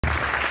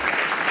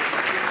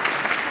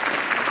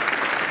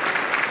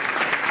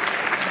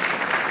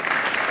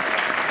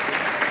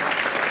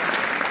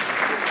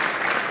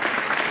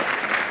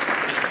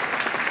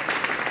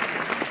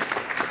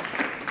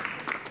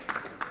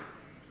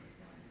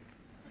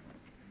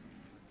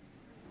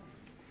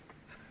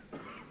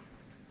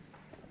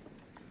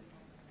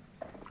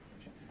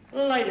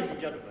Ladies and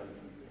gentlemen,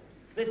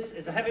 this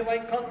is a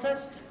heavyweight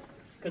contest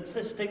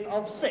consisting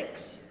of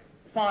 6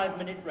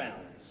 5-minute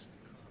rounds.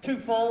 2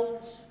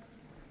 falls,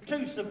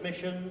 2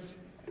 submissions,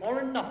 or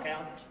a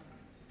knockout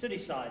to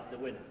decide the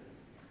winner.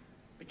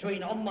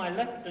 Between on my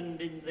left and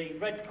in the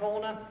red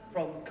corner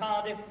from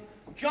Cardiff,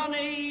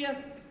 Johnny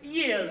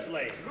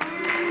Yearsley.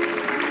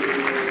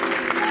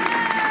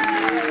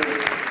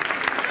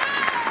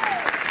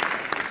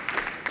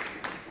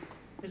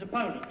 His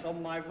opponent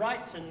on my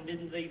right and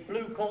in the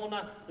blue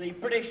corner, the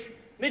British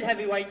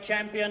mid-heavyweight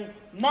champion,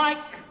 Mike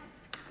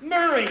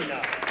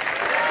Marino.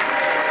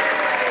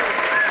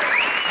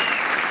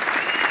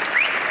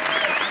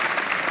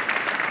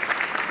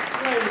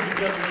 Ladies and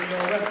gentlemen, your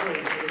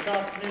referee for this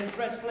afternoon's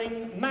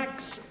wrestling,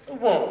 Max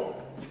Ward.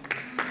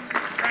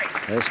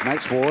 Yes,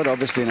 Max Ward,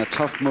 obviously in a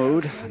tough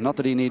mood. Not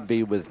that he need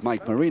be with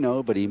Mike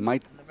Marino, but he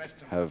might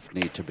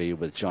need to be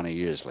with Johnny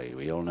Yearsley.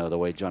 We all know the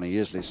way Johnny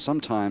Yearsley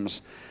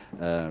sometimes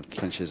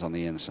clinches on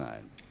the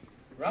inside.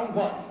 Round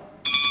 1.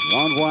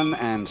 Round 1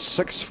 and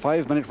 6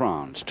 5-minute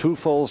rounds. 2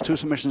 falls, 2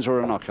 submissions,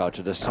 or a knockout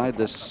to decide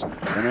this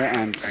winner.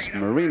 And it's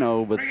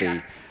Marino with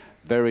the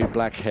very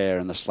black hair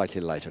and the slightly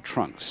lighter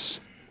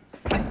trunks.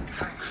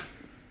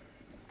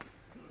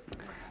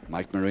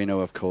 Mike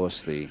Marino, of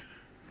course, the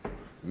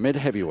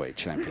mid-heavyweight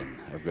champion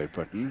of Great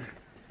Britain.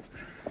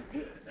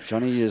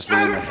 Johnny Yearsley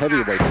in the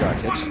heavyweight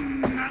bracket.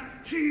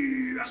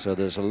 So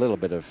there's a little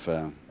bit of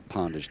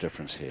poundage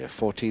difference here.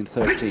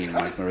 14-13,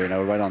 Mike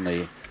Marino right on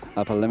the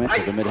upper limit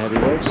of the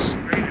mid-heavyweights.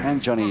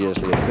 And Johnny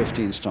Yearsley at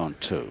 15 stone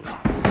 2.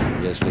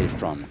 Yearsley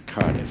from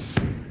Cardiff.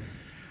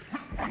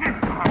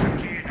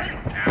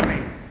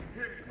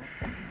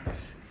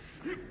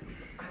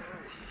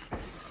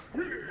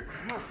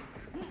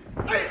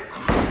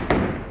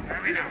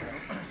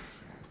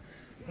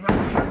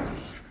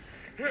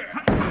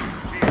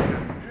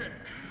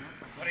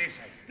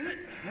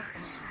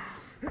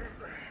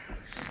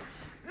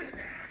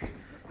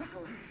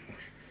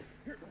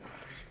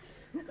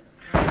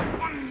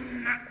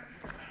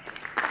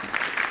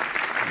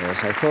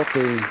 Yes, I thought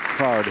the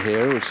crowd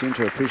here would seem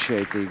to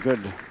appreciate the good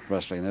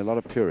wrestling. There are a lot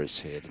of purists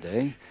here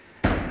today.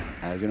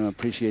 Going to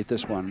appreciate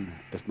this one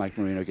if Mike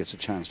Marino gets a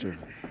chance to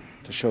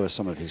show us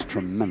some of his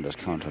tremendous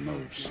counter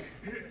moves.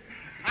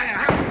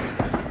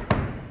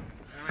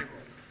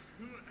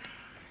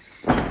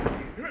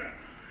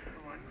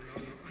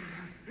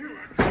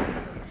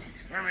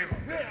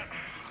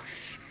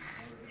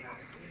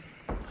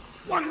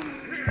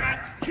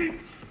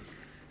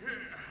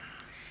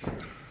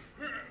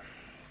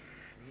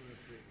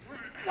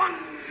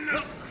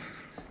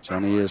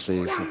 Johnny Yearsley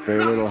has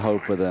very little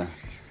hope with a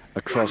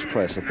cross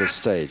press at this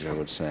stage, I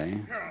would say.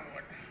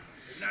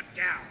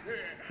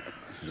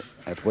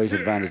 That weight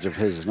advantage of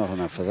his is not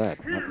enough for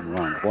that, not in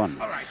round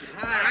 1.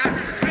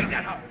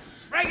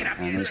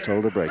 And he's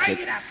told to break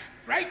it.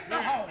 Break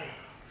the hole.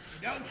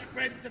 Don't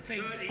spread the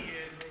finger.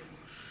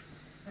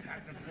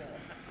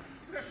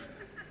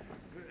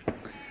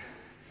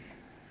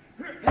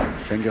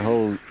 Finger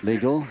hole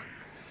legal,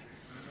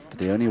 but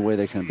the only way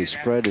they can be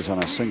spread is on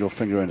a single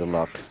finger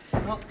interlock.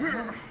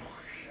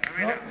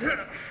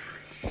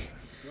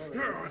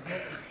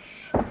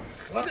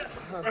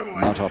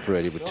 Not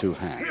operated with 2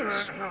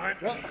 hands.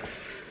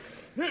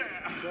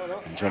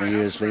 And Johnny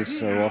Yearsley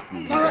so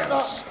often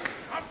does.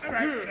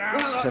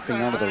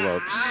 Stepping onto the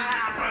ropes.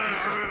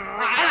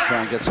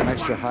 Try and get some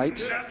extra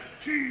height.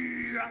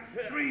 2,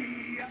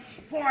 3,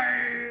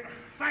 4,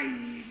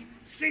 5,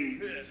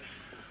 6.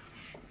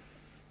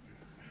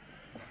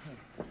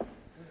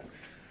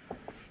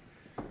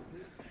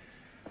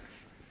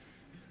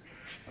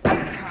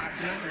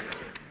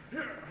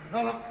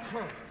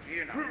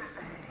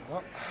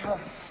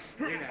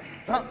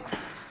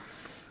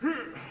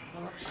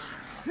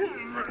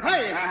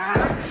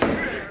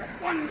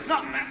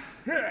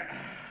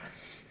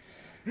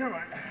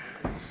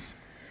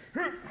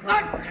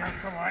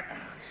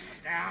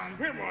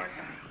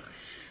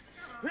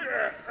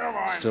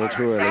 Still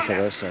too early for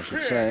this, I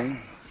should say.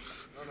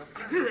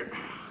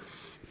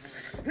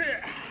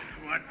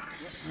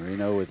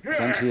 Marino with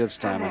plenty of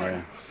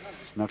stamina.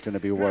 He's not going to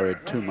be worried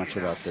too much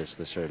about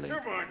this early.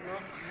 Up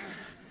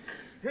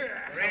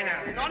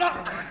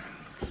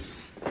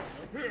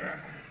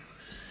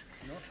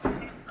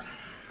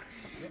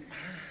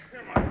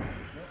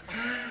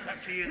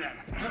to you then.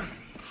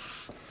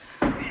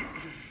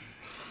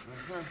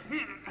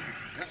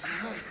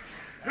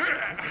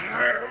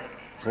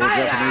 Full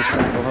Japanese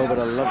stranglehold, but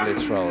a lovely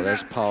throw.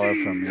 There's power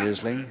from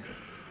Yearsley.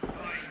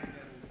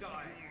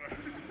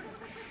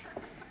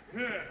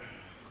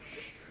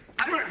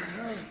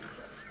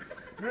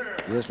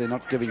 Yearsley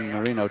not giving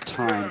Marino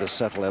time to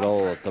settle at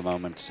all at the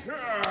moment.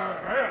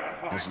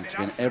 Hasn't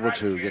been able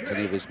to get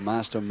any of his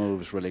master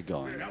moves really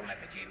going.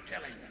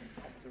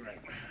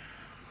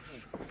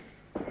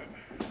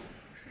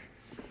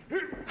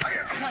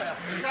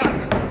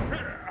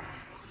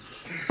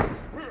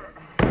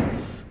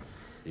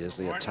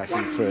 Yearsley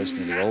attacking first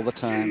nearly all the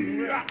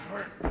time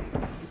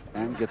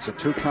and gets a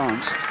 2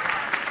 count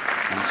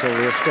until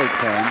the escape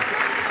came.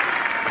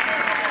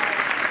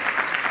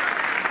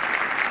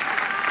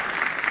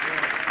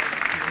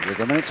 With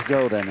a minute to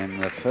go then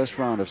in the first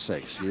round of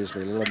 6,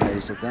 Yearsley a little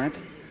amazed at that.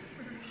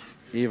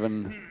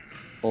 Even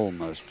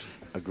almost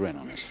a grin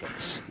on his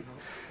face,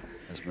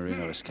 as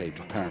Marino escaped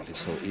apparently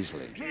so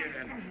easily.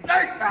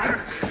 Now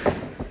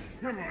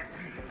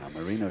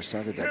Marino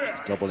started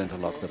that double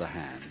interlock with the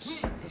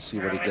hands. Let's see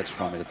what he gets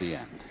from it at the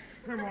end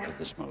of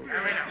this move.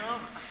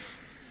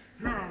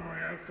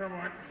 Come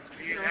on.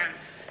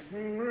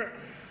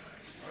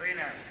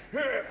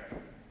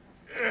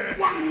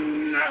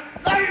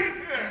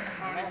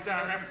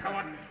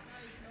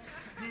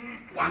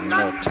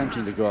 Marino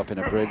attempting to go up in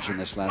a bridge in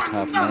this last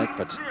half minute,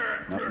 but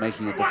not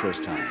making it the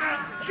first time.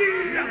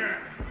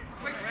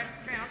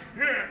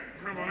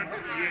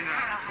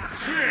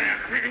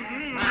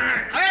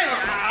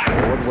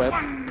 Forward whip,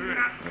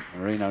 but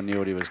Marino knew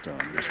what he was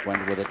doing. Just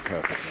went with it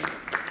perfectly.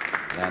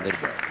 Landed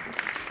well.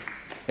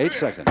 8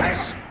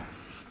 seconds.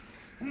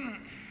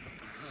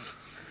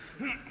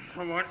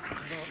 Come on.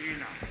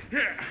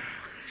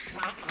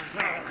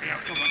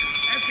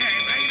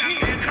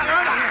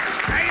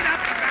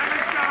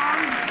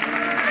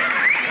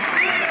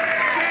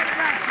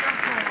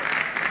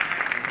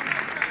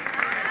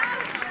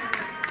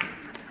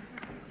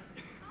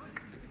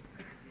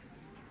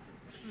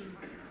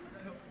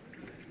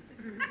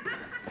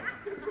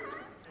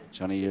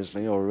 Johnny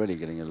Yearsley already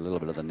getting a little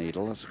bit of the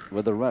needles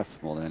with the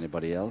ref more than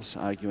anybody else.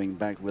 Arguing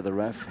back with the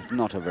ref,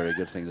 not a very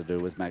good thing to do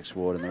with Max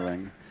Ward in the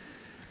ring.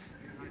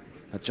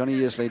 But Johnny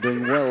Yearsley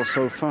doing well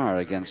so far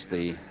against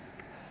the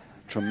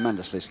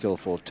tremendously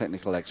skillful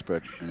technical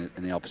expert in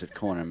the opposite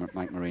corner,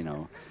 Mike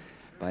Marino,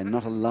 by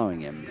not allowing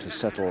him to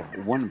settle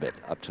one bit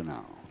up to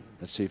now.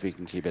 Let's see if he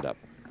can keep it up.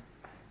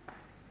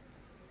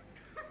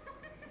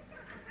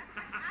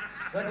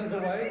 Seconds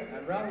away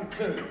and round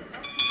 2.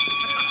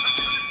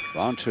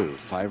 Round 2,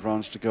 5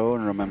 rounds to go,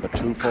 and remember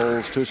 2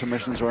 falls, 2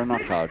 submissions, or a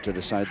knockout to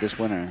decide this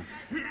winner.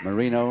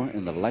 Marino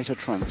in the lighter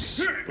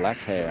trunks, black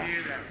hair.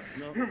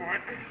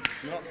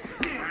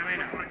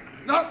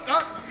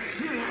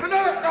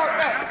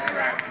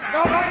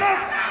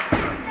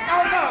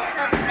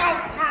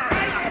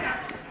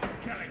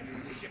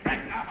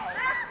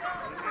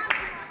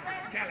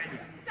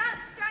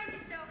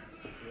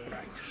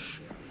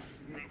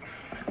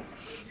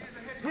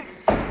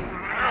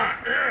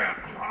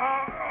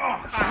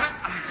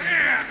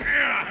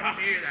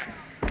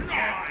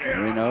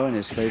 Marino in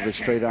his favorite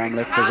straight arm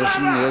lift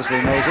position.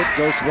 Yearsley knows it,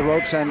 goes to the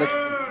ropes, and I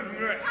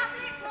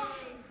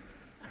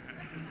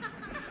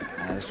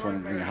just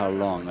wondering how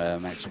long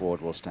Max Ward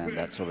will stand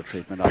that sort of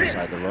treatment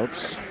outside the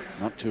ropes.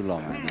 Not too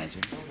long, I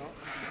imagine.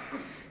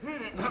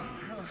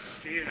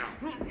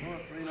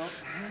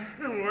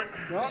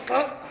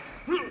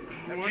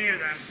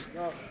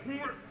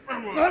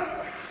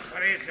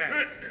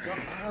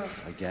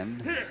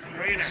 Again,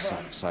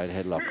 side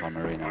headlock on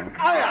Marino.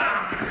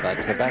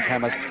 That's the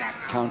backhammer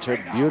counter,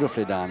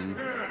 beautifully done,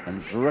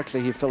 and directly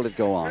he felt it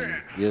go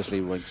on. Yearsley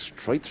went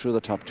straight through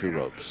the top 2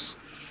 ropes.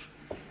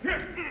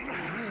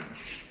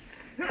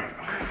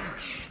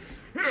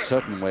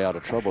 Certain way out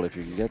of trouble if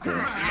you can get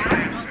there.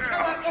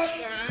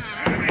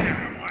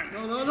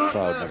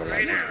 Crowd never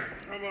liked it.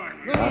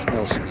 Half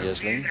Nelson,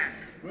 Yearsley.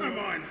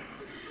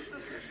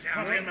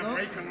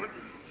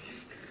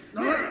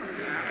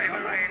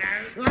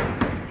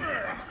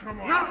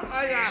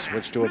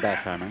 Switch to a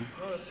backhammer.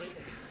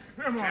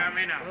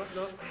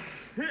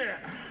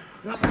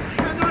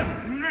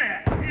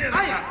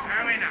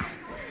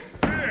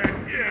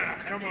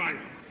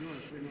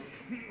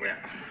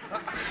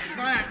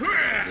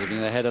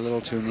 Leaving the head a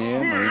little too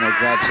near. Marino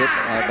grabs it,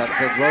 but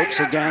the ropes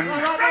again.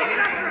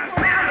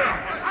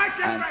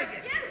 And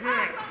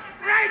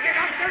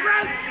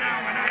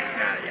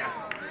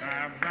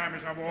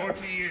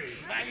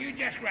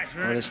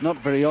well, it's not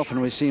very often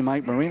we see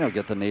Mike Marino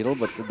get the needle,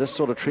 but this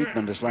sort of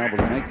treatment is liable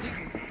to make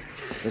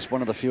this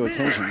one of the few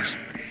occasions.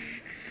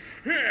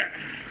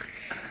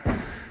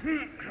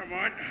 Come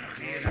on.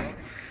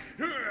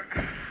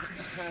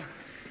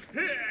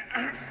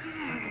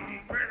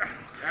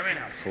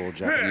 Full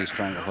Japanese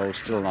stranglehold,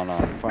 still not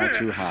on, far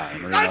too high.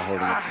 Marino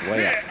holding it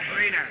way up.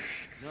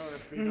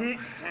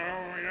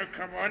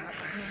 Come on.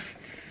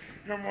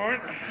 Come on.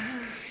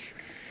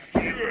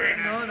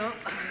 No.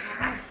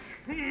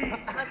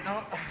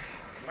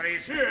 What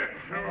is it?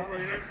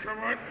 Come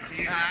on.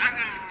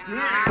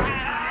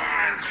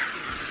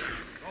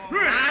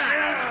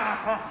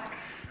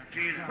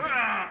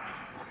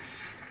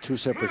 2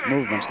 separate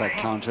movements, that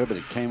counter, but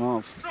it came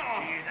off. Come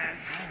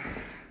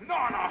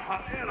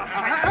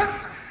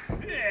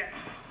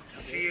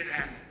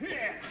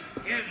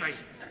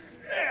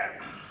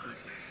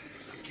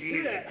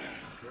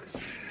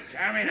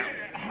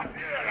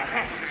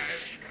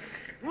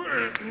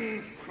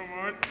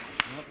on.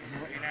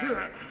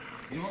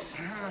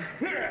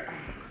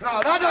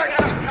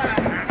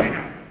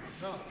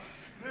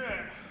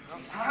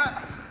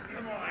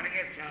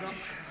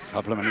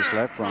 Couple of minutes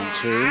left, round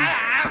 2.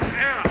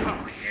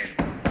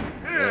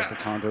 There's the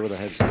counter with the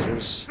head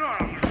scissors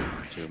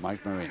to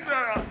Mike Marino.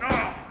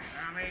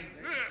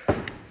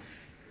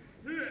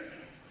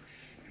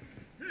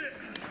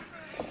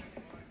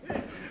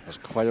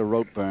 There's quite a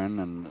rope burn,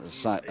 and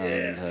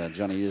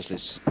Johnny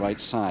Yearsley's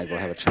right side we'll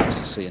have a chance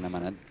to see in a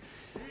minute.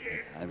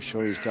 I'm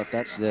sure he's got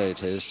that. There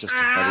it is, just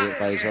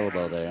by his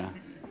elbow there.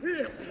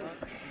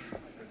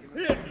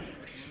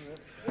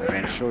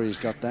 I'm sure he's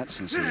got that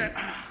since he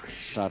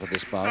started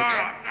this bout.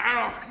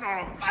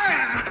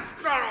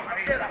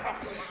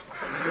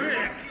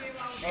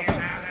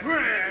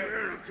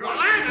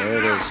 There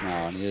it is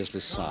now on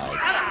Yearsley's side.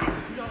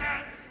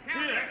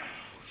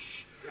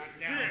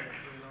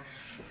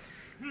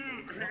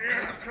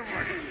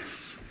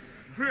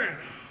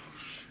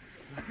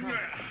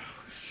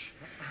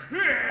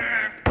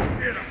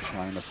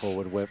 Trying the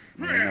forward whip.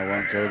 Marino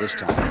won't go this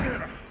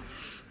time.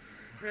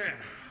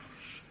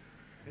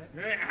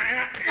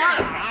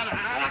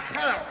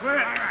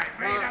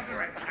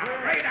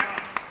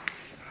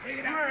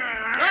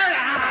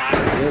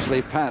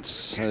 Yearsley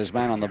pats his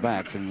man on the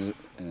back in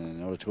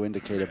order to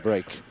indicate a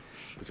break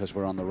because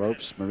we're on the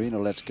ropes.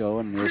 Marino lets go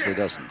and Yearsley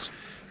doesn't.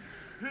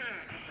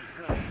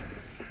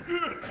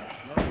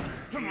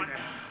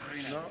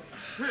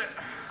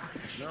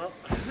 No.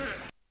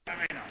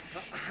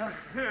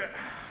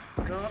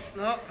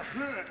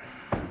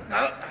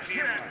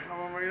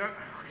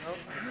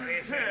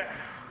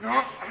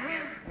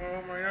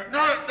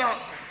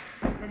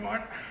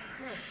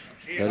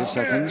 30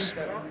 seconds.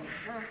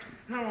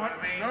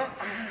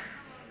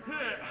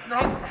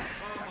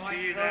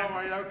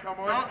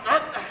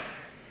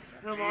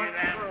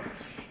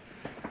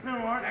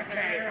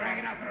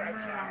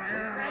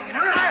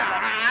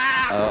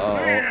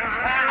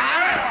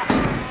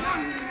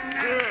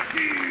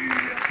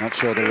 Not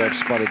sure the ref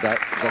spotted that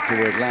exactly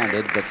where it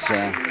landed, but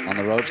on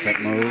the ropes,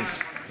 that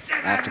move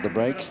after the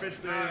break.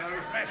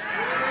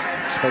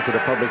 Spoke to the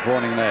public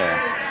warning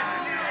there.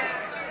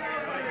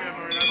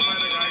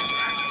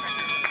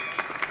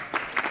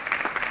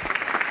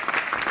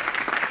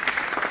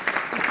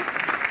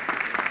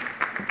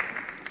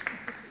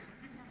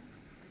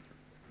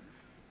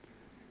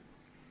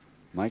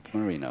 Mike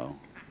Marino,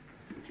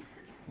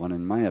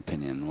 in my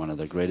opinion, one of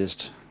the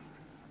greatest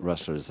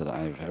wrestlers that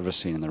I've ever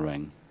seen in the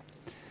ring.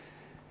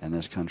 In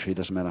this country, it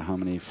doesn't matter how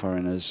many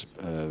foreigners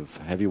of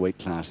heavyweight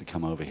class that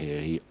come over here,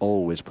 he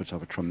always puts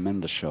up a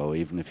tremendous show.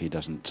 Even if he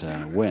doesn't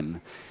win,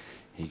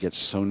 he gets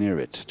so near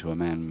it to a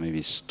man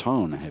maybe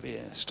stones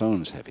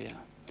heavier.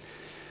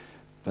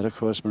 But of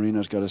course,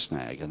 Marino's got a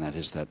snag, and that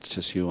is that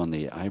tissue on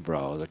the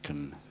eyebrow that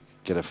can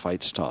get a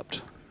fight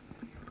stopped.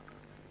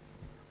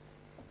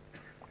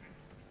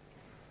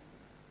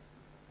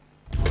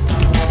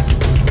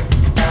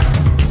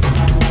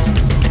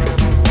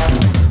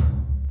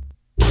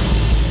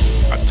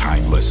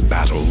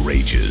 Battle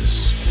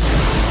rages.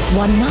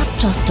 One not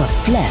just of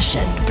flesh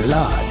and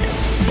blood,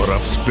 but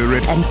of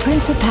spirit and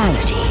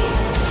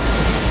principalities.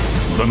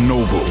 The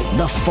noble,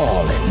 the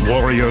fallen,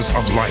 warriors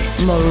of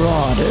light,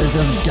 marauders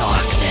of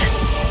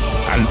darkness.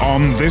 And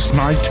on this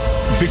night,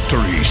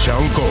 victory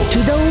shall go to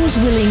those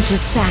willing to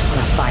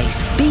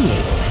sacrifice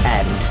being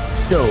and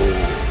soul.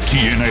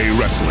 TNA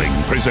Wrestling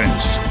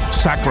presents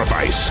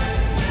Sacrifice.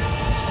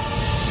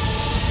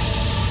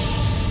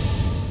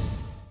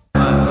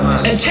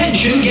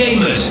 Attention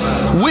gamers!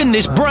 Win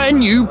this brand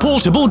new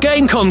portable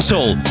game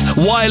console.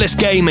 Wireless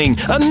gaming,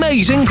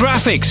 amazing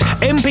graphics,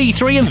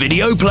 MP3 and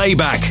video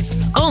playback.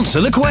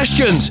 Answer the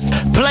questions.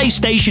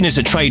 PlayStation is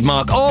a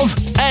trademark of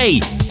A.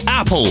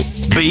 Apple.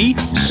 B.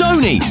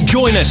 Sony.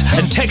 Join us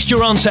and text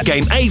your answer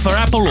Game A for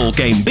Apple or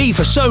Game B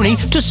for Sony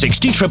to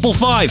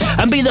 60555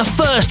 and be the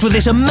first with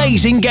this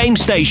amazing game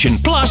station,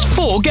 plus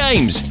 4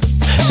 games.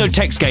 So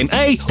text Game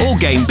A or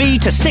Game B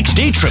to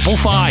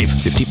 60555.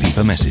 50p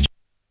per message.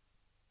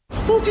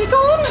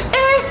 Saucisson,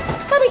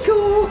 very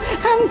cool,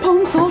 and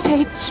pong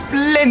sauté.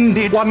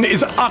 Splendid. One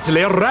is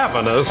utterly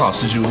ravenous.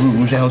 Passes your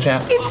rouge, old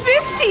chap. It's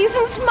this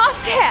season's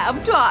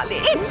must-have,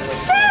 darling. It's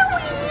so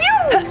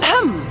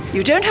you.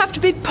 You don't have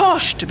to be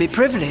posh to be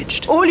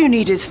privileged. All you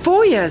need is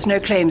 4 years, no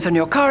claims on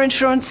your car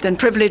insurance, then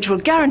Privilege will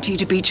guarantee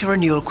to beat your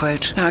renewal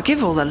quote. Now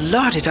give all the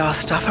la-di-da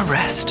stuff a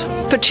rest.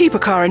 For cheaper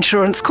car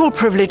insurance, call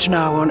Privilege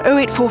now on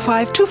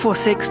 0845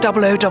 246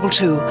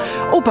 0022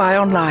 or buy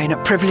online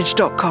at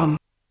privilege.com.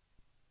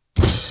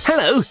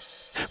 Hello.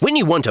 When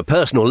you want a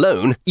personal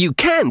loan, you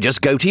can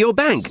just go to your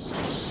bank.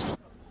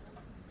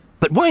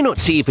 But why not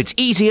see if it's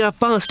easier,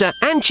 faster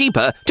and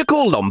cheaper to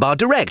call Lombard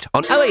Direct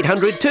on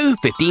 0800 2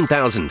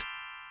 15,000.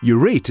 Your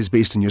rate is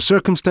based on your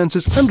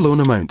circumstances and loan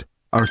amount.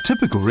 Our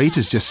typical rate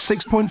is just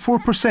 6.4%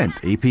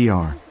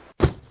 APR.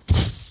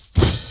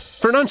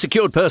 For an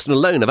unsecured personal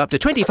loan of up to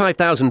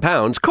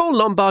 £25,000, call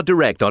Lombard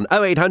Direct on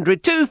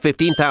 0800 2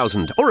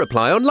 15,000 or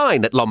apply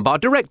online at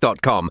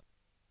lombarddirect.com.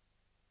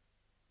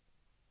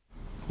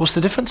 What's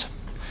the difference?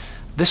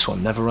 This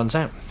one never runs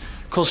out.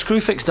 Call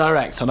Screwfix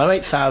Direct on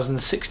 08000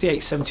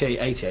 68 78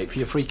 88 for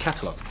your free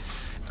catalogue.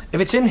 If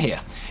it's in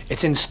here,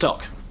 it's in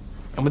stock.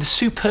 And with a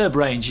superb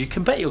range, you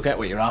can bet you'll get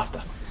what you're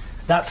after.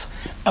 That's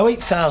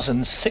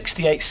 08000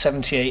 68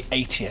 78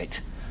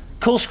 88.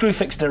 Call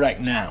Screwfix Direct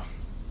now.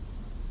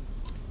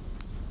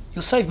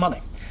 You'll save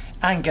money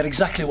and get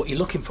exactly what you're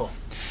looking for.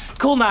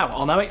 Call now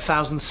on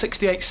 08000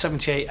 68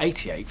 78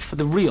 88 for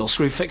the real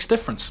Screwfix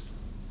difference.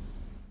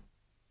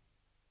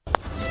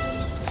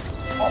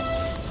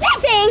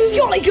 Nothing!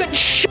 Jolly good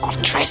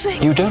shot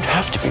dressing. You don't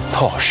have to be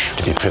posh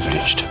to be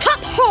privileged.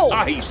 Cup hole!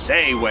 I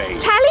say, Wade.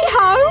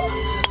 Tally-ho!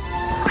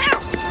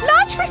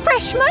 Large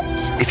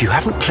refreshment? If you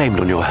haven't claimed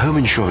on your home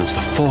insurance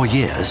for 4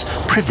 years,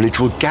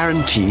 Privilege will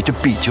guarantee to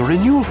beat your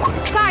renewal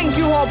quote. Thank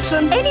you,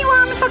 Hobson.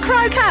 Anyone for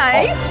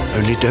croquet? Oh,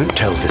 only don't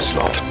tell this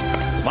lot.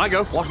 My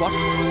go. What?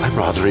 I'm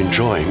rather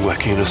enjoying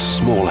working in a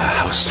smaller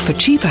house. For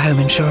cheaper home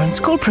insurance,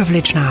 call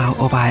Privilege now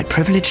or buy at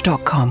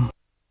privilege.com.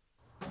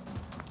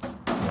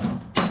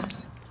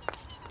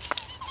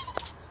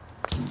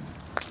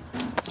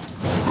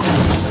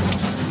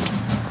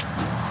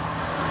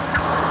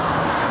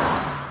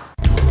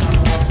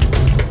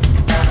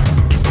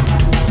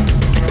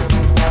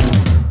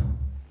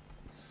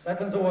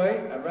 Seconds away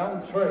at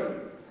round 3.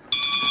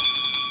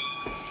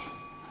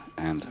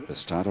 And the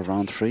start of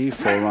round 3,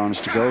 4 rounds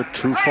to go,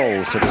 2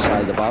 falls to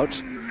decide the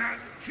bout.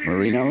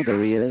 Marino,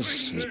 there he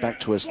is. He's back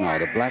to us now.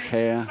 The black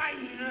hair,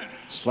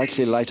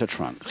 slightly lighter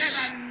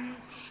trunks.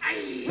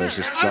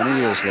 Versus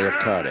Johnny Yearsley of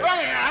Cardiff.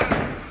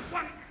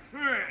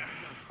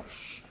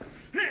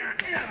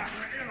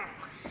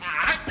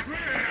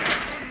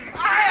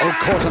 Oh,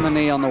 caught on the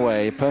knee on the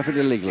way,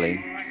 perfectly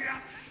legally.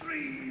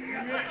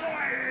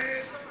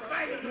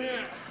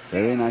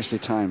 Very nicely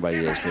timed by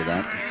Yearsley,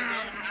 that.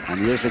 And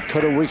Yearsley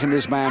could have weakened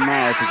his man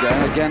now.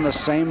 Again, the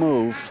same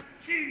move.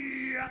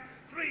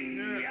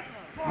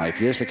 Now, if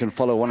Yearsley can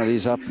follow one of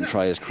these up and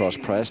try his cross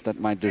press, that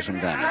might do some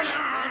damage.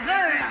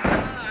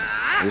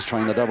 He's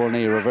trying the double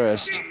knee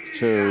reversed.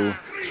 2,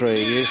 3,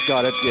 he's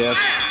got it, yes.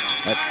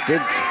 That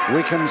did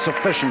weaken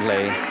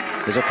sufficiently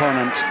his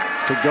opponent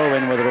to go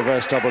in with a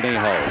reverse double knee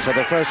hold. So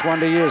the first one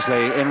to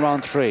Yearsley in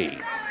round 3.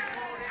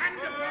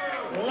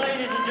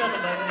 Ladies and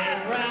gentlemen,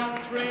 in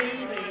round 3,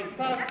 the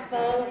first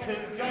fall to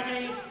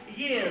Johnny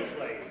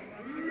Yearsley.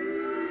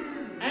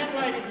 And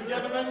ladies and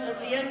gentlemen, at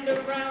the end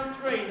of round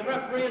 3, the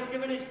referee has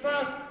given his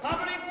first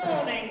public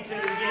warning to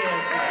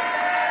Yearsley.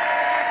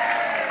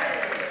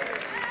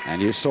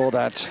 And you saw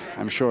that,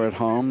 I'm sure, at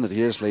home, that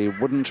Yearsley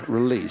wouldn't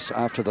release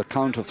after the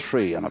count of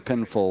 3 on a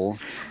pinfall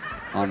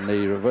on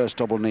the reverse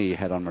double knee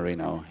head on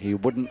Marino. He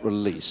wouldn't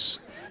release.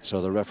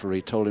 So the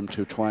referee told him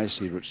to twice,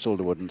 he still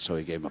wouldn't, so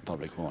he gave him a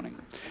public warning.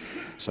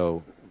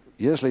 So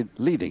Yearsley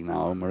leading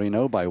now,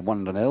 Marino, by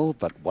 1-0,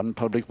 but 1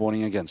 public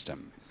warning against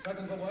him.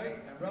 Seconds away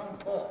and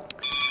round 4.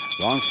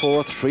 Round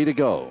 4, 3 to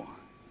go.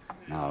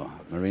 Now,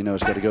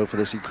 Marino's got to go for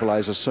this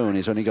equalizer soon.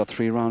 He's only got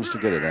 3 rounds to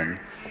get it in.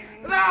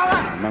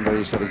 Remember,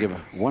 he's got to give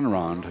 1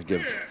 round to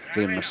give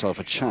himself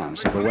a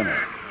chance of a winner.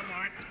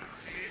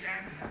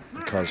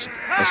 Because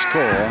a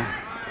score,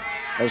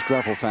 as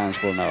grapple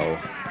fans will know,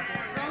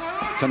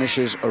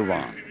 finishes a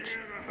round.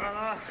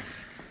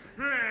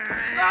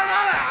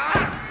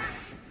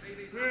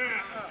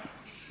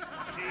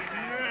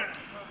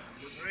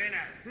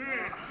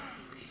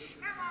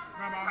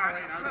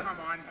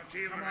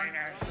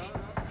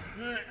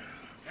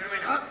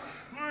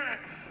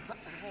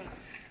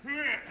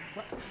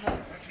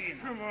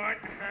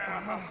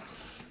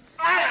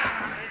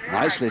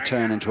 Nicely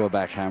turned into a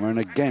backhammer, and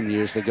again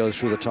Yearsley goes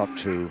through the top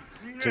 2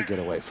 to get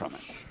away from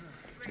it,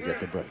 to get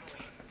the break.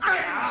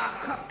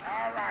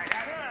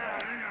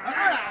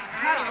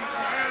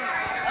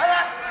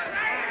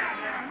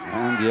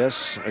 And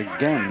yes,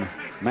 again,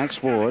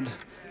 Max Ward,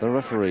 the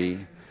referee,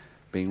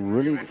 being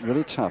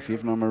really tough,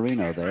 even on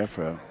Marino there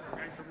for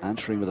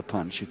answering with a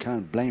punch. You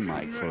can't blame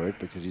Mike for it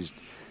because he's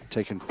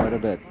taken quite a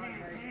bit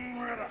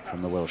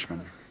from the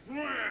Welshman.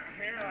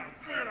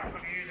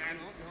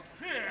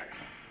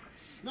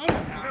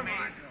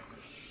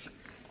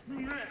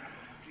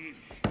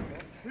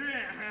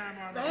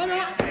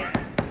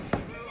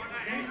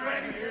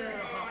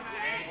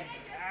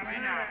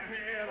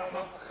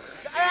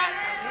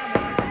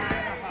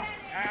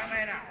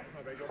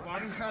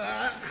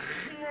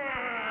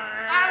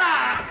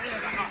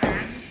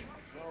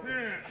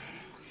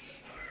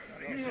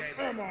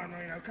 Come on,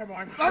 Marino, come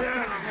on.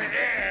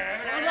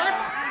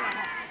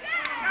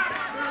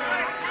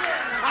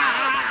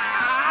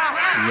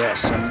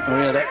 Yes, and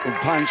Marino, that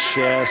punch,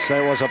 yes,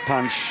 there was a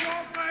punch.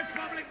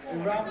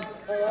 Round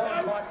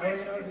 4, Mike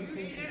Marino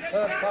received his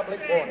first public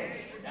warning.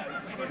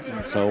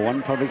 So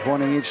 1 public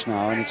warning each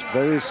now, and it's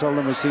very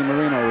seldom we see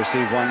Marino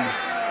receive 1.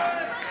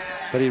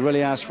 But he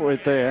really asked for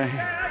it there.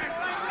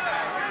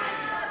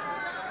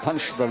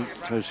 Punched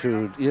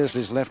to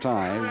Yearsley's left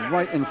eye,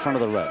 right in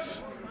front of the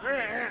ref.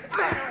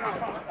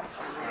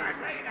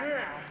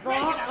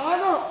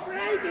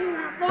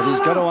 But he's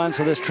got to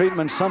answer this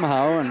treatment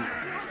somehow,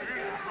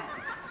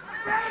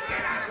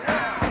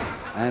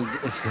 and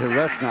it's the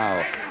ref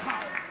now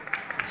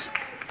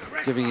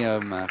giving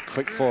him a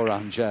quick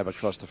forearm jab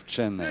across the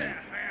chin there.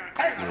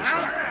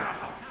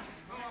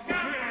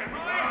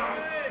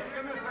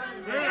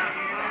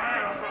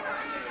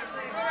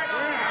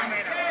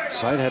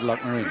 Side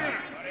headlock Marino.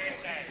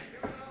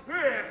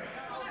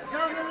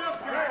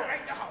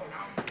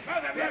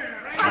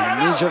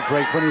 A knee-jerk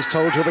break when he's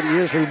told to, but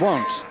Yearsley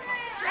won't.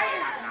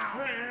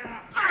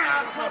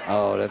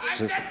 Oh, that's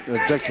just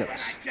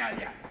ridiculous.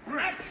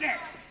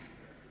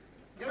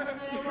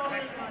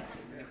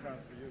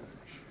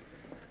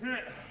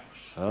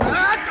 Oh,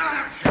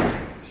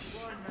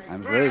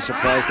 I'm very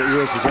surprised that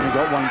Yearsley's only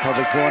got one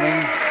public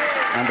warning.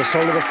 And the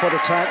sole of the foot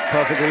attack,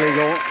 perfectly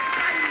legal.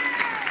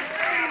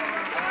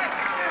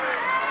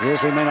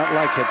 Yearsley may not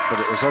like it, but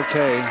it was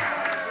okay.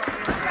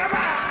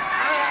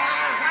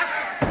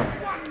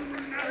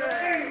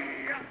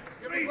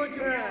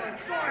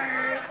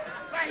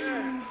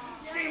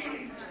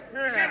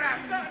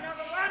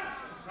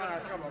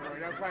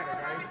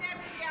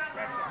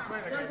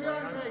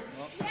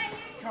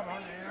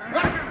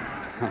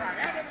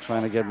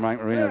 Trying to get Mike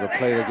Marino to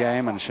play the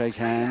game and shake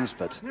hands,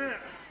 but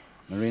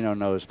Marino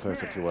knows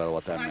perfectly well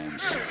what that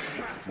means.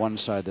 One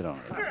side that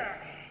only.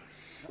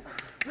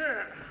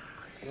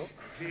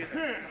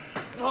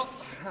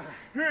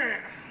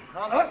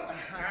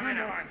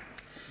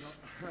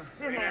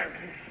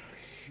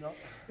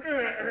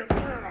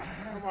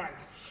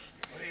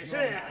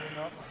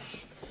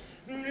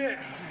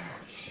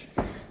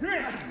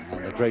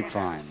 And the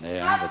grapevine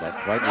there with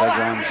that right leg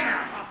round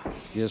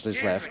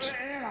Yearsley's left.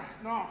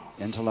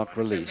 Interlock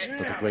released,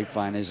 but the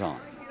grapevine is on.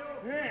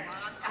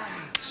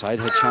 Side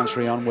head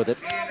chancery on with it.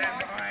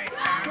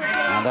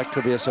 And that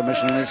could be a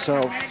submission in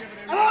itself.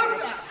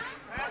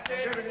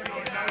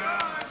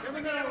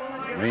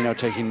 Marino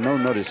taking no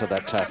notice of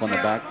that tap on the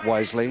back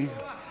wisely.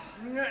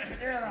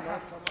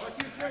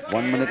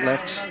 1 minute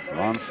left,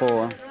 round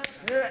 4. And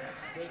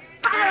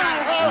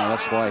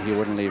that's why he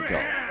wouldn't leave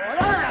go.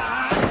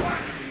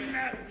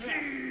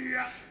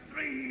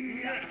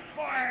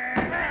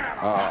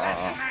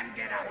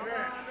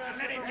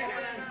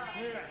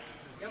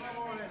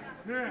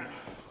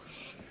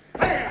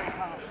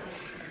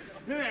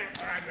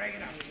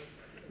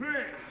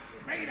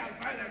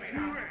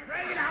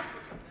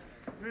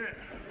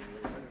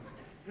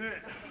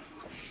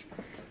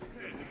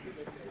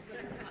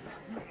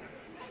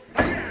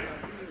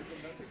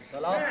 The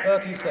last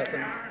 30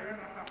 seconds.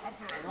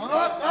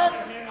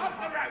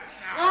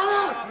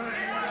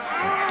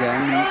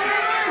 Again,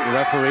 the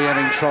referee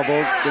having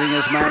trouble getting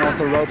his man off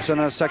the ropes in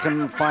a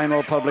second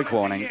final public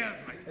warning.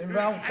 In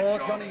round 4,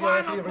 Johnny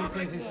Yearsley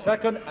receives his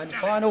second and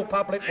final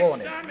public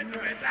warning.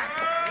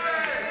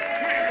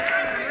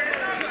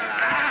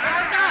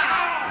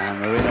 And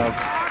Marino,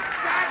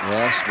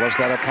 yes, was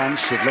that a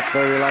punch? It looked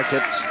very like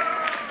it.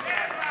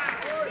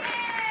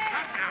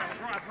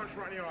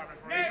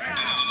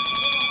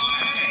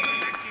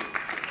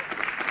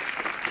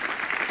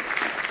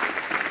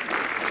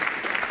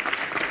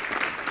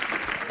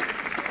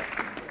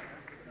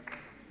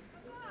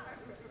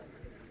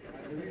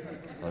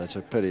 Well, it's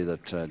a pity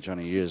that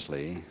Johnny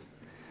Yearsley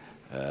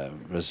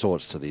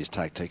resorts to these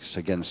tactics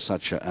against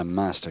such a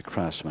master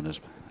craftsman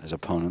as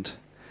opponent,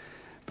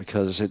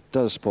 because it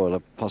does spoil a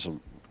possible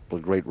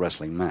great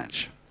wrestling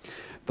match.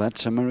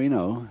 But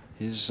Marino,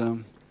 he's,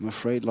 I'm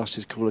afraid, lost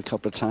his cool a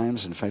couple of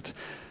times. In fact,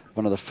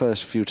 one of the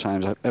first few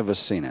times I've ever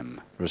seen him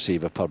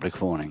receive a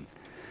public warning.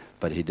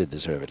 But he did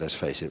deserve it, let's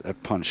face it.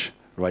 That punch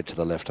right to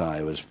the left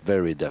eye was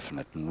very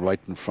definite and right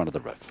in front of the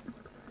ref.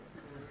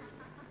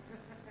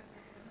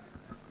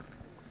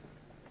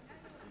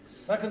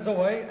 Seconds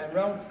away and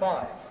round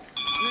 5.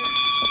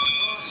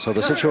 So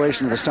the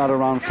situation at the start of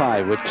round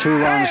 5 with 2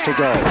 rounds to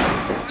go.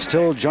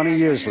 Still Johnny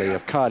Yearsley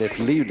of Cardiff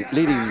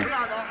leading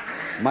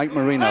Mike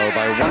Marino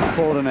by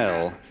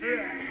 1-4-0.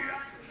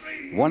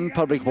 1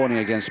 public warning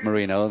against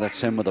Marino. That's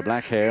him with the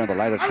black hair and the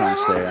lighter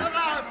trunks there.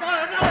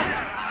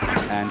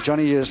 And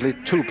Johnny Yearsley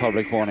 2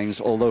 public warnings,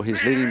 although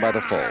he's leading by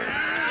the fall.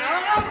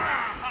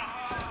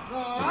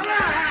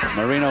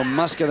 Marino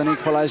must get an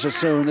equalizer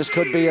soon. This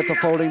could be at the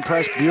folding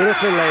press,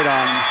 beautifully laid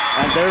on.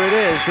 And there it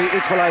is, the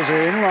equalizer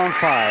in round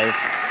 5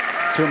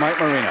 to Mike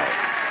Marino.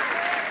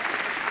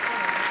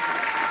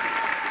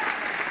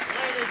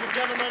 Ladies and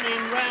gentlemen,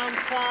 in round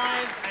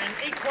 5, an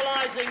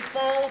equalizing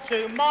fall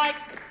to Mike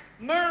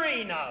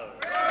Marino.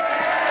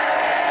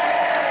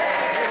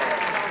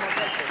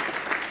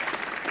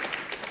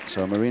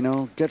 So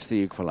Marino gets the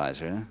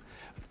equalizer,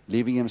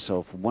 leaving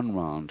himself 1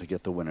 round to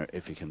get the winner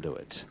if he can do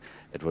it.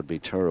 It would be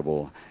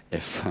terrible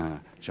if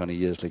Johnny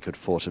Yearsley could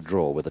force a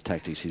draw with the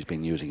tactics he's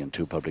been using in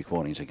 2 public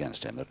warnings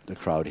against him. The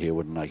crowd here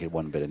wouldn't like it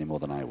one bit any more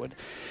than I would.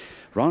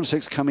 Round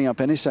 6 coming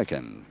up any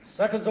second.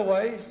 Seconds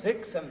away,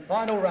 6th and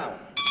final round.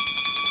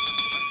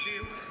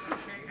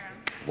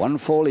 1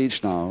 fall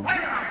each now.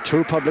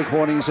 2 public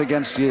warnings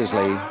against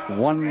Yearsley.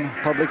 1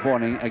 public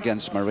warning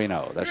against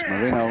Marino. That's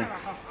Marino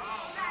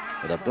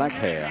with the black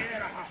hair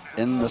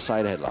in the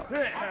side headlock.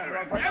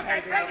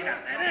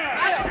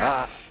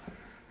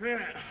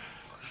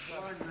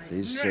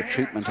 These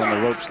treatment on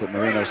the ropes that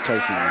Marino's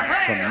taking are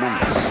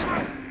tremendous.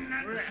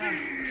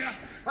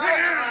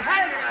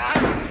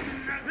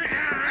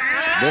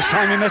 This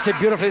time he missed it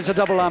beautifully. It's a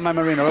double arm by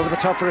Marino. Over the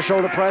top for a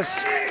shoulder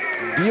press.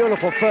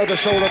 Beautiful further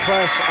shoulder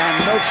press,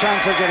 and no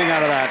chance of getting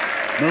out of that.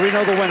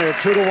 Marino the winner,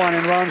 2-1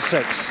 in round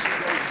 6.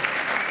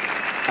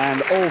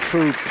 And all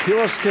through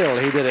pure skill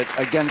he did it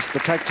against the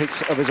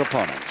tactics of his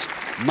opponent.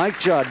 Mike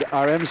Judd,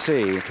 our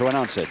MC, to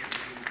announce it.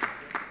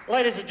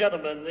 Ladies and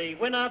gentlemen, the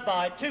winner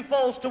by 2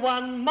 falls to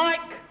 1,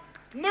 Mike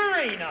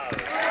Marino.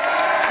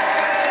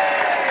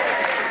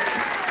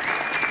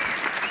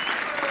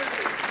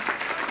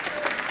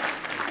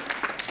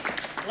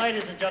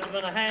 Ladies and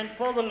gentlemen, a hand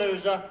for the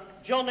loser,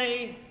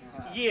 Johnny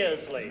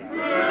Yearsley.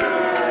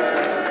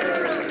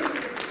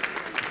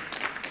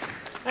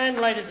 And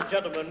ladies and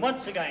gentlemen,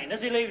 once again,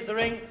 as he leaves the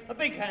ring, a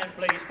big hand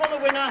please for the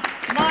winner,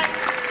 Mike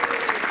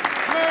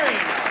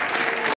Marino.